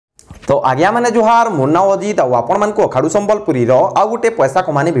तो आज्ञा मैंने जुहार मुन्ना अजित आपण मान अखाड़ू संबलपुरी आउ गोटे पैसा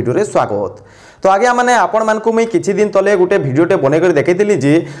कमानी भिडियो स्वागत। तो आज्ञा मैंने आपण मान मुई किछि दिन तले गोटे भिडियोटे बनईकर देखी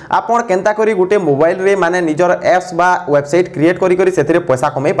जे आपण केंता करी गोटे मोबाइल रे माने निजर एप्स बा वेबसाइट क्रिएट करी करी सेथिरे पैसा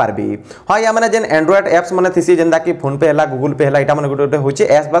कमाई पारबी। हाँ या मैंने जेन एंड्रॉइड एप्स माने थिसी जेंदा कि फोन पे हला गूगल पे हला इटा माने गोटे होची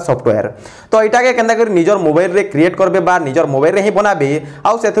एप्स बा सॉफ्टवेयर। तो इटा के केंता करी निजर मोबाइल रे क्रिएट करबे बा निजर मोबाइल रे ही बनाबे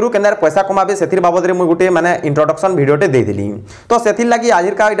आउ सेथिरु केंदा पैसा कमाबे सेथिर बाबद रे मुई गोटे माने इंट्रोडक्शन भिडियोटे देथिली। तो सेथिर लागि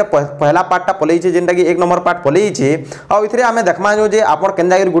आजिर का इटा पहला पार्टटा पलेइछे जेंटा कि 1 नंबर पार्ट पलेइछे आउ इथरे आमे देखमा जो जे आपण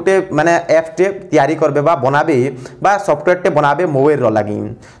केंदा करी गोटे माने एप्स टे तैयारी करबे बा बनाबे बा सॉफ्टवेयर टे बनाबे मोबाइल रो लागि।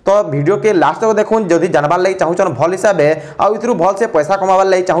 तो वीडियो के लास्ट तक देखुन जदि जानबार लागि चाहुचन भल हिसाबे आउ इथरु भल से पैसा कमाबार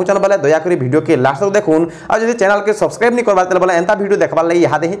लागि चाहुचन बले दया करी वीडियो के लास्ट तक देखुन आ जदि चैनल के सब्सक्राइब नि करबार तले बले एंता वीडियो देखबार लागि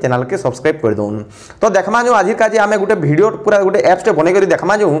यादे ही चैनल के सब्सक्राइब कर दोन। तो देखमा जो आजिर का जे आमे गोटे वीडियो पूरा गोटे एप्स टे बने करी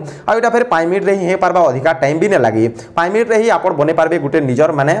देखमा जो आ एटा फिर 5 मिनिट रे ही हे पारबा अधिका टाइम भी ने लागि 5 मिनिट रे ही आपण बने पारबे गोटे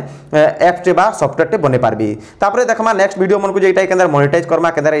निजर माने एप्स टे बा सॉफ्टवेयर टे बने पारबी। तापरे देखमा नेक्स्ट वीडियो मन को जे एटा केंदर मोनेटाइज करमा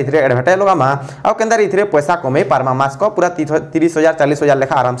केंदर इथरे एडवर्टाइज लगामा आ केंदर इथरे पैसा कमे पारमा मास को पूरा 30,000 40,000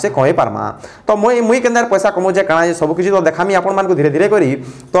 लेखा आराम से कमे पारमा। तो मुई केंदर पैसा कमो जे काना सब किछि तो देखामी आपण मान को धीरे धीरे करी।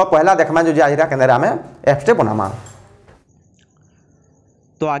 तो पहला देखमा जो जे आजिरा केंदर आमे एप्स टे बनामा।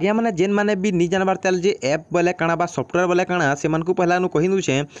 तो आज्ञा मैंने जेन मैंने भी नहीं जानबार तेल जे ऐप बोले काना बा सॉफ्टवेयर बोले काना से मन को पहला नु कहि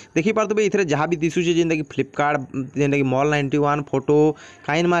दूचे देखि पारतबे इथरे जहाँ भी दिसुचे जेंदा कि फ्लिपकार्ट जेंदा कि mall 91 photo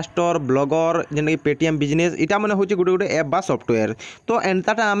Kine master blogger जेंदा कि पेटीएम बिजनेस इटा माने होचे गुटे गुटे ऐप बा सॉफ्टवेयर। तो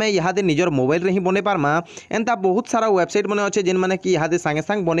एंताटा आमे इहादे निजर मोबाइल रे ही बने पारमा। एंता बहुत सारा वेबसाइट माने अच्छे जेन माने कि इहादे संगे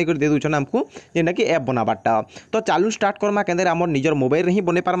संग बने कर दे दूछन हमको जेंदा कि ऐप बनाबाटा। तो चालू स्टार्ट करमा केंदर हमर निजर मोबाइल रे ही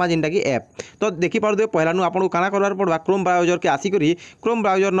बने पारमा जेंदा कि ऐप। तो देखि पारदे पहला नु आपन को काना करबार पड़बा क्रोम ब्राउजर के आसी करी क्रोम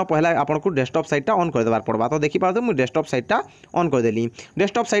ब्राउजर न पहला आपन को डेस्कटॉप साइटटा ऑन कर देबार पड़बा। तो देखि पारदे मु डेस्कटॉप साइटटा ऑन कर देली।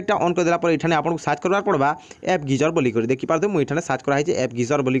 डेस्कटॉप साइटटा ऑन कर देला पर इठाने आपन को सर्च करबार पड़बा ऐप गीजर बोली करी। देखि पारदे मु इठाने सर्च करा है ऐप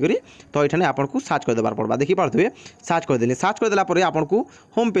गीजर बोली करी। तो इठाने आपन को सर्च कर देबार पड़बा। देखि पारदे सर्च कर देली। सर्च कर देला पर आपन को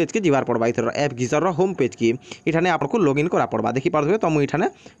होम पेज के जिबार पड़बा इथर ऐप गीजर रो होम पेज की इठाने आपन को लॉगिन करा पड़बा। देखि पारदे तो मु इठाने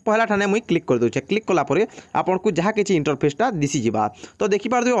पहला ठाने मु क्लिक कर दोचे। क्लिक कला पर आपन को जहाँ किछि इंटरफेसटा दिसि जिबा। तो देखि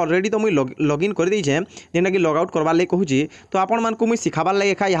पारदे ऑलरेडी तो मु लॉगिन कर दैछे जेना कि लॉग आउट करबार ले कहूची। तो आपन मान को मु सिखाबार ले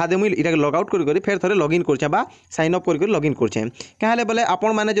एखा यादे मु इटा लॉग आउट करी फेर थरे लॉगिन करछे बा साइन अप करी लॉगिन करछे। काहेले बोले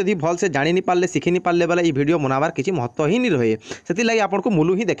आपण माने जदि भल से जानि नि पारले सिखि नि पारले बोले ई वीडियो बनाबार किछि महत्व ही नि रहे सेति लागि आपण को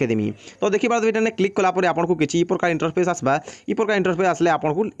मुलु ही देखे देमी। तो देखि पारदे इटाने क्लिक कला पर आपण को किछि ई प्रकार इंटरफेस आसबा। ई प्रकार इंटरफेस आसले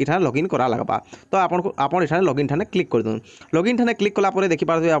आपण को इठाने लॉगिन करा लागबा। तो आपण इठाने लॉगिन ठाने क्लिक कर दन। लॉगिन ठाने क्लिक कला पर देखि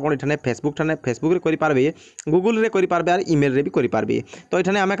पारदे आपण इठाने फेसबुक रे करि पारबे गूगल रे करि पारबे और ईमेल रे भी करि पारबे। तो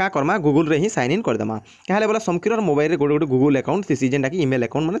इठाने आमे का करमा गूगल रे ही साइन इन कर देमा। काहेले बोले समकिरर मोबाइल रे गोटे गोटे गूगल अकाउंट थिसी जेंटा कि ईमेल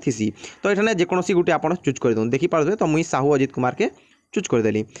अकाउंट माने थिसी। तो इठाने जे कोनोसी गुटे आपण चूज कर दन। देखि पारदे तो मुई साहू अजित कुमार के चूज कर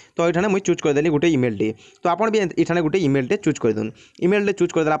देली। तो इठाने मुई चूज कर देली गोटे ईमेल टे। तो आपण भी इठाने गोटे ईमेल टे चूज कर दन। ईमेल टे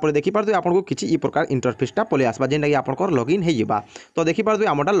चूज कर देला पर देखि पारदे आपण को किछि ई प्रकार इंटरफेसटा पले आसबा जेंटा कि आपण को लॉगिन हे जिबा। तो देखि पारदे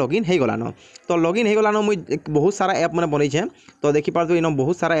हमरटा लॉगिन हे गलानो। तो लॉगिन हे गलानो मुई बहुत सारा ऐप माने बनै छे। तो देखि पारदे इनो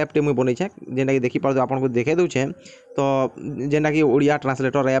बहुत सारा ऐप टे मुई बनै छे जेंटा कि देखि पारदे आपण को देखे दउ छे। तो जेंटा कि Odia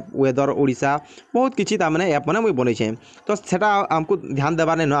translator app weather Odisha बहुत किछि ता माने ऐप माने मुई बनै छे। तो सेटा हमको ध्यान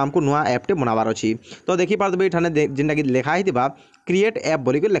देबार नै हमको नुवा ऐप टे बनाबार अछि। तो देखि पारदे इठाने जेंटा कि लेखा हितिबा क्रिएट ऐप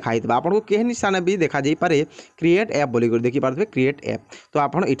बोली कर लिखा हितबा। आपन को केह निशान भी देखा जाई पारे क्रिएट ऐप बोली कर देखि पारबे क्रिएट ऐप। तो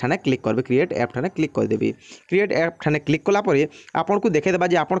आपन इठाने क्लिक करबे क्रिएट ऐप ठाने क्लिक कर देबे। क्रिएट ऐप ठाने क्लिक कला परे आपन को देखे देबा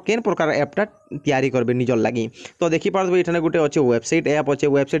जे आपन केन प्रकार ऐपटा तैयारी करबे निजर लागि। तो देखि पारबे इठाने गुटे अछि वेबसाइट ऐप अछि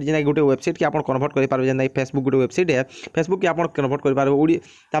वेबसाइट जेना गुटे वेबसाइट के आपन कन्वर्ट करि पारबे जेना फेसबुक गुटे वेबसाइट है फेसबुक के आपन कन्वर्ट करि पारबे ओडी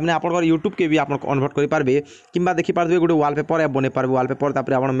तामने आपन यूट्यूब के भी आपन कन्वर्ट करि पारबे किंबा देखि पारबे गुटे वॉलपेपर ऐप बने पारबे वॉलपेपर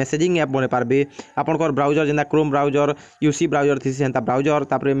तापर आपन मेसेजिंग ऐप बने पारबे आपन ब्राउजर जेना Chrome browser UC browser थिसी Santa browser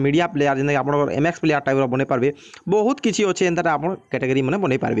तापर मीडिया प्लेयर जेना आपन एमएक्स प्लेयर टाइप रो बने पारबे बहुत किछि अछि एंता आपन कैटेगरी माने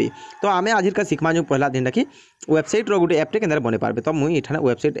बने पारबे। तो आमे आजिर का सिखमा जो पहला दिन कि वेबसाइट रो गुटे ऐप टे केंदर बने पारबे। तो मुई इठाने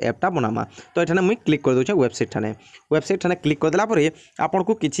वेबसाइट ऐपटा बनामा। तो इठाने मुई क्लिक कर दोचे वेबसाइट ठाने क्लिक कर देला परे आपन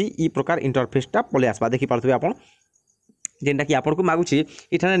को किछि ई प्रकार इंटरफेसटा पले आसबा। देखि पारथबे आपन जेंटा कि आपन को मागुछि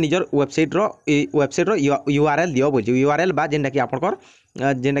इठाने निजर वेबसाइट रो यूआरएल दियो बोलछि यूआरएल बा जेंटा कि आपन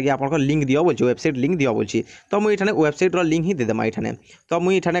जेंटा कि आपन लिंक दियो बोलछि वेबसाइट लिंक दियो बोलछि। तो मुई इठाने वेबसाइट रो लिंक ही दे देमा इठाने। तो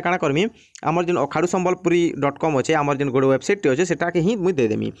मुई इठाने काना करमी हमर जेन अखाडू संबलपुरी.com अछि हमर जेन गोटे वेबसाइट अछि सेटा के ही मुई दे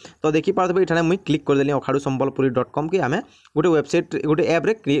देमी। तो देखि पारबे इठाने मुई क्लिक कर देली अखाडू संबलपुरी.com के हमें गोटे वेबसाइट गोटे ऐप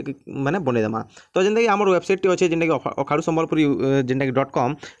रे माने बने देमा। तो जेंटा कि हमर वेबसाइट अछि जेंटा कि अखाडू संबलपुरी जेंटा कि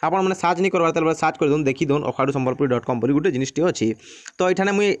 .com आपन माने सर्च नहीं करबार तले सर्च कर दोन देखि दोन अखाडू संबलपुरी.com बोली गोटे जिनिसटी अछि। तो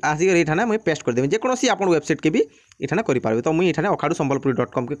इठाने मुई आसी कर इठाने मुई पेस्ट कर देमी जे कोनोसी आपन वेबसाइट के भी इठाने करि पारबे। तो मुई इठाने अखाडू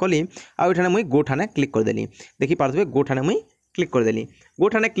संबलपुरी.com के कली आ इठाने मुई गो ठाने क्लिक कर देली। देखि पारबे गो ठाने मुई क्लिक करदेली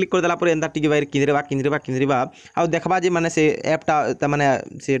गोठाने क्लिक करदेला पर एंता टिके बाहर किंद्रिबा आउ देखबा जे माने से ऐपटा माने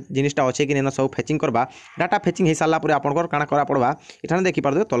से जिनिसटा अच्छे कि नहीं सब फेचिंग करबा डाटा फेचिंग हो सारा पर आपंकर काଣା करा पड़वा एठाने देखि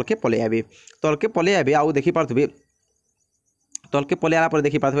पारदे तलके पलि आबे आउ देखि पारथबे तलके पलि आला पर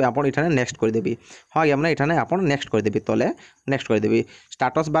देखि पारथबे आपण एठाने नेक्स्ट कर देबी हाँ या माने एठाने आपण नेक्स्ट कर देबी तले नेक्स्ट कर देबी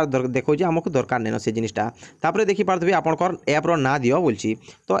स्टेटस बार देखो जे हमको दरकार नहीं से जिनिसटा तापर देखि पारथबे आपनकर ऐप रो ना दियो बोलची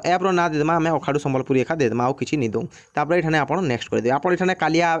तो ऐप रो ना देदमा हमें अखाडू संबलपुरी एका देदमा आउ किछि नि दो तापर एठाने आपण नेक्स्ट कर देबी आपण एठाने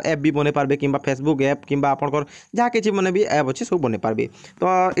कालिया ऐप भी बने पारबे किंबा फेसबुक ऐप किंबा आपनकर जहाँ किछि मने भी ऐप अछि सब बने पारबे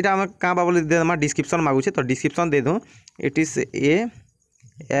तो एटा हम का बाबले देदमा डिस्क्रिप्शन मागु छे तो डिस्क्रिप्शन दे दो it is a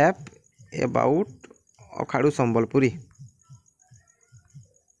app about अखाडू Sambalpuri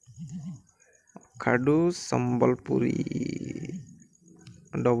अखाडू Sambalpuri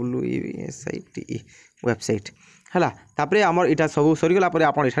WESITE website है तापर आमर इटा सब सरीगला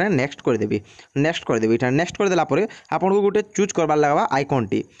आपड़ ये नेक्स्ट करदेवी इटा नेक्स्ट करदेला आपन को गोटे चूज करवार लगा आइकन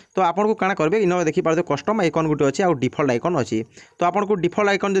टी तो आपन को काଣା करबे इन देखि पारदे कस्टम आइकन गोटे अच्छे आउ डिफॉल्ट आइकन अच्छी तो आपन को डिफॉल्ट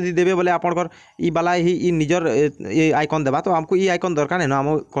आइकन जब देवे बोले आपनकर ई बाला ही निजर ये आइकन देवा तो हमको ई आइकन दरकार नहीं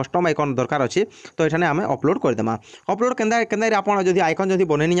आम कस्टम आइकन दरकार अच्छी तो ये आम अपलोड करदेमा अपलोड केन्दा आपन जब आइकन जब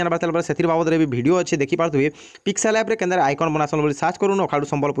बन नहीं जानबार से बाबद भी वीडियो अच्छे देखि पारदे पिक्सेल ऐप केन्दा आइकन बनासन बोली सर्च करूँ अखाडू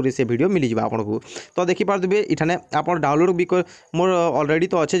संबलपुरी से वीडियो मिल जाए आपको तो देखि पारदे इठाने आप डाउनलोड भी मोर ऑलरेडी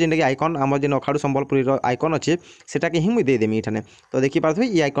तो अच्छे जेनटा कि आइकन आम जेन अखाडू संबलपुरी आइकन अच्छे सेटा के ही मुझे देदेमी इठाने तो देखि पारथबे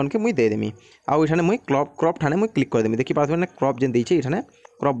ये आइकन के मुझे देदेमी आउ इठाने मुझे क्रॉप ठाने मुझे क्लिक करदेमी देखि पारथबे क्रॉप जेन देइछे इठाने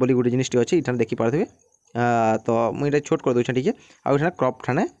क्रॉप बोली गोटे जिनिसटी अच्छे इठाने देखि पारथबे तो मुझे छोट कर दूँ ठीक आउ इठाने क्रॉप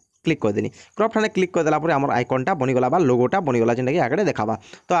ठाने क्लिक करदेनी क्रॉप ठाने क्लिक करदेला आम आइकनटा बनीगला बा लोगोटा बनीगला जेनटा कि आगे देखाबा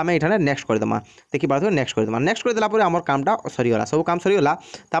तो आम ये नेक्स्ट करदेमा देखि पारथबे नेक्स्ट करदेला आम कामटा सरीगला सब काम सरीगला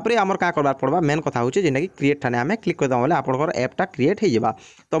तापर आमर क्या करबार पड़वा मेन कथा होचे जेनटा कि क्रिएट ठाने आम क्लिक करदेमा बोले आपनकर ऐपटा क्रिएट हो जाबा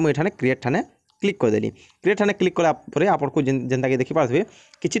तो मुझे ठाने क्रिएट ठाने क्लिक करदेली क्रिएट ठाने क्लिक कलापर आपको जेनता कि देखि पारथबे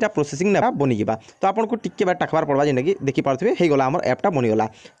किछिटा प्रोसेसिंग नेबा बनीजिबा तो आपको टिके बार टाकबार पड़वा जेनटा कि देखि पारथबे हेगला आमर ऐपटा बनीगला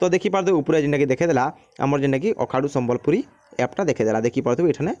तो देखि पारथबे ऊपर जेनटा कि देखेदेला आमर जेनटा कि अखाडू संबलपुरी ऐपटा देखेदेला देखि पारथबे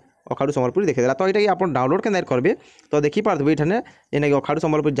एठाने अखाडू संबलपुरी देखेदेला तो ये आप डाउनलोड के करेंगे तो देखि पारथबे एठाने जेना कि अखाडू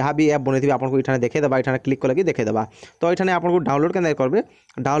संबलपुरी जहाँ भी ऐप बनई आपको ये देखेदेबा ये क्लिक करके देखेदेबा तो ये आपको डाउनलोड के करेंगे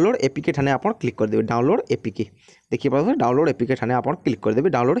डाउनलोड एपीके ठाने आप क्लिक करदेबे डाउनलोड एपीके देखि पारथबे डाउनलोड एपीके ठाने आप क्लिक करदेबे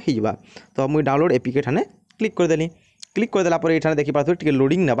डाउनलोड हो जावा तो मुझे डाउनलोड एपीके ठाने क्लिक करदेली क्लिक करदेला ये देखि पारथबे टिके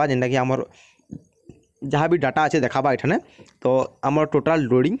लोडिंग नेबा जेनटा कि आमर जहाँ भी डाटा अच्छे देखाबा ये तो आमर टोटाल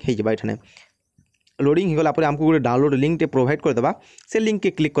लोडिंग हो जावा ये लोडिंग होगला आमको गोटे डाउनलोड लिंक टे प्रोवाइड करदेबा से लिंक के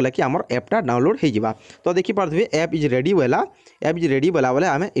क्लिक कले कि आमर ऐपटा डाउनलोड हो जावा तो देखि पारथबे ऐप इज रेडी बोला बोले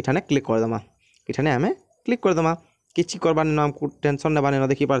आम ये क्लिक करदेमा ये आम क्लिक करदेमा किसी करबार न आमको टेंशन नेबा न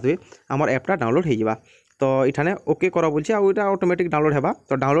देखि पारथबे आमर ऐपटा डाउनलोड हो जावा तो ये ओके कर बोलছে आउ এটা ऑटोमेटिक डाउनलोड हेबा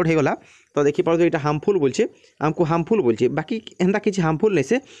तो डाउनलोड हो गला तो देखि पारथबे ये हार्मफुल बोलছে आमको हार्मफुल बोलছে बाकी एंता किसी हार्मफुल नहीं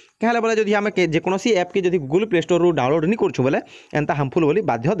से क्या बोले जदि आम जेकोसी ऐप के जब गूगल प्ले स्टोर डाउनलोड नहीं करूँ बोले एंता हार्मफुल बोली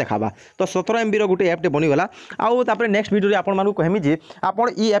बाध्य देखाबा तो 17 MB गोटे ऐपटे बनीगला आउ तापर नेक्स्ट वीडियो आपको कहमी जे आप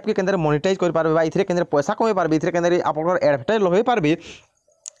ऐप के केंद्र मोनेटाइज कर पारबे इथे केंद्र पैसा कमाई पारबे इथे केंद्र आप एडवर्टाइज लगे पारबे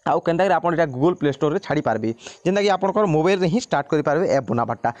आउ केन्ता आपन इटा गूगल प्ले स्टोर रे छाड़ी पारबे जेनता कि आपनकर मोबाइल रे ही स्टार्ट करि पारबे ऐप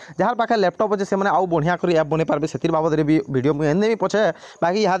बनाबाटा जहार पाखे लैपटॉप जे से माने आउ बढ़िया करी ऐप बने पारबे सेतिर बाबद रे भी वीडियो मु एने भी पछे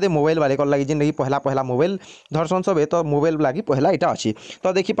बाकी यहाँ दे मोबाइल वाले कर लगी जेनता कि पहला मोबाइल धरसन सब तो मोबाइल लगी पहला इटा अछि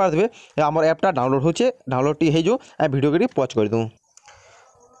तो देखि पारबे हमर ऐपटा डाउनलोड होचे डाउनलोड टी हे जो वीडियो के पॉज कर दूं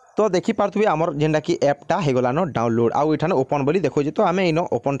तो देखि पारथबे आमर जेनटा कि ऐपटा हेगला न डाउनलोड आउ इठाने ओपन बोली देखो जे तो आमे इन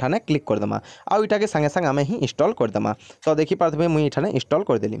ओपन ठाने क्लिक करदेमा आउ इटा के संगे संगे आमे ही इंस्टॉल करदेमा तो देखि पारथबे मुई इठाने इंस्टॉल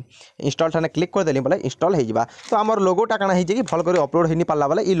कर देली इंस्टॉल ठाने क्लिक कर देली बोले इंस्टॉल हो जावा तो आमर लोगोटा काना हे जे कि भल करी अपलोड हेनी पाला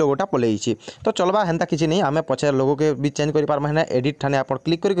बोले ई लोगोटा पले छी तो चलबा हेंता किछि नहीं आमे पछे लोगो के भी चेंज करि पारबा हेना एडिट ठाने आपण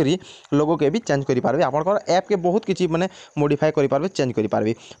क्लिक करी लोगो के भी चेंज करि पारबे आपनकर ऐप के बहुत किछि माने मॉडिफाई करि पारबे चेंज करि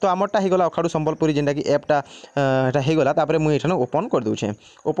पारबे तो आमरटा हेगला अखाडू संबलपुरी जेनटा कि ऐपटा एटा हेगला तापरे मुई इठाने ओपन कर दूछे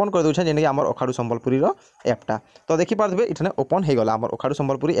ओपन कर दूछे जेनटा कि आमर अखाडू संबलपुरी ऐपटा तो देखि पारथबे इठाने ओपन हो गला आमर अखाडू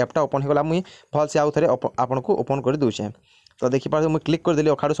संबलपुरी ऐपटा ओपन हो गला मुई भल से आउ थरे आपनको ओपन कर दूछे तो देखि पारथबे मुई क्लिक कर देली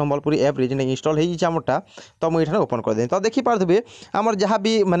अखाडू संबलपुरी ऐप रे जेने इंस्टॉल हो जाइछे आमरटा तो मुई इठाने ओपन कर देनी तो देखि पारथबे आमर जहाँ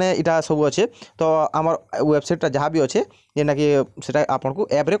भी माने इटा सब अच्छे तो आमर वेबसाइट जहाँ भी अच्छे जेना कि सेटा आपनको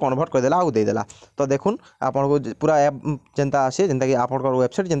ऐप रे कन्वर्ट कर देला आउ दे देला तो देखुन आपनको पूरा ऐप जेनता आसे जेनता कि आपनकर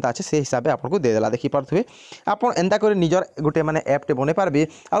वेबसाइट जेनता आसे से हिसाब से आपनको दे देला देखि पारथबे आपन एंता करे निजर गोटे माने ऐप टे बने पारबे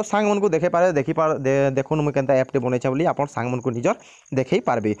आ सांग मन को देखे पारे देखुन मुई केनता ऐप टे बनेछा बोली आपन सांग मन को निजर देखै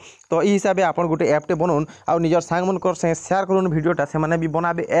पारबे तो ई हिसाब से आपन गोटे ऐप टे बनउन आ निजर सांग मन कर से शेयर करूँ वीडियोटा से माने भी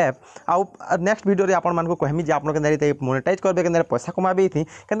बनाबे ऐप आउ नेक्स्ट वीडियो रे आपण मानको कहमी जे आपण केनता मोनेटाइज करबे केनता पैसा कमाबे थी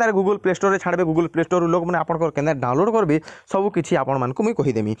केनता गूगल प्ले स्टोर रे छाड़बे गूगल प्ले स्टोर लोग माने आपण केनता डाउनलोड करबे सब किसी आपण मानकु मुई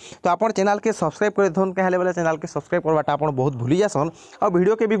कहीदेमी। तो आपण चैनल के सब्सक्राइब कर देथुन कहले बोले चैनल के सब्सक्राइब करवाटा आपण बहुत भूली जासन और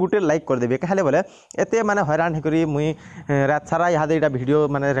वीडियो के भी गुटे लाइक कर देबे कहले बोले एते माने हैरान हेकरी मुई रात सारा यहाँ एटा वीडियो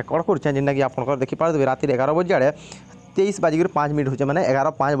माने रिकॉर्ड करछे जेनटा कि आपण देखि पारबे राति 11 बजे 23:05 होचे माने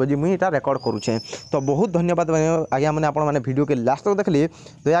 11:05 बजे मुई एटा रिकॉर्ड करूछे। तो बहुत धन्यवाद आज्ञा माने आपण माने वीडियो के लास्ट तक देखली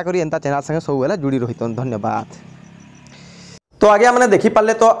दया करी एंता चैनल संगे सब बेला जुड़ी रहितन धन्यवाद। तो आगे मैंने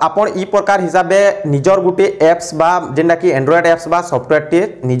देखिपारे तो आपड़ इ प्रकार हिसाब से निजर गोटे एप्स बा जेनटा कि एंड्रॉइड एप्स बा सॉफ्टवेयर टे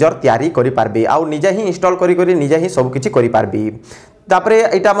निजर तैयारी करि पारबे आउ निजे ही इंस्टॉल करी करी निजे ही सब किछि करि पारबे। तापरे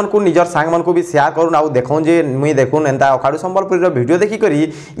एटा मन को निजर सांग मन को भी शेयर करूँ आउ देखूँ जे मुई देखूँ एंता अखाड़ू संबलपुरी वीडियो देखी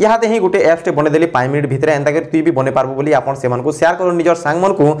करी यहाँ ही गोटे एप्स टे बनेदेली 5 मिनट भितर एंता कर तुई भी बने पारबो बोली आपन से मन को शेयर करूँ निजर सांग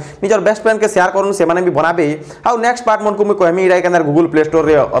मन को निजर बेस्ट फ्रेंड के शेयर करूँ से माने भी बनाबे। आउ नेक्स्ट पार्ट मन को मुई कहमी इरा केंदर गूगल प्ले स्टोर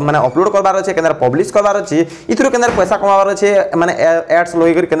रे माने अपलोड करबार अछि केंदर पब्लिश करबार अछि इथरो केंदर पैसा कमाबार अछि माने एड्स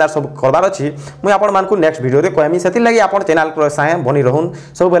लोई कर केंदर सब करबार अछि मुई आपन मान को नेक्स्ट वीडियो रे कहमी सेति लागि आपन चैनल को साए बनी रहून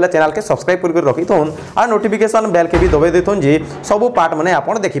सब बेला चैनल के सब्सक्राइब कर रखिथुन और नोटिफिकेशन बेल के भी दबाई देथुन जे सब पार्ट माने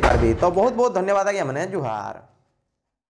आपन देखि पारबे। तो बहुत बहुत धन्यवाद आज्ञा माने जुहार।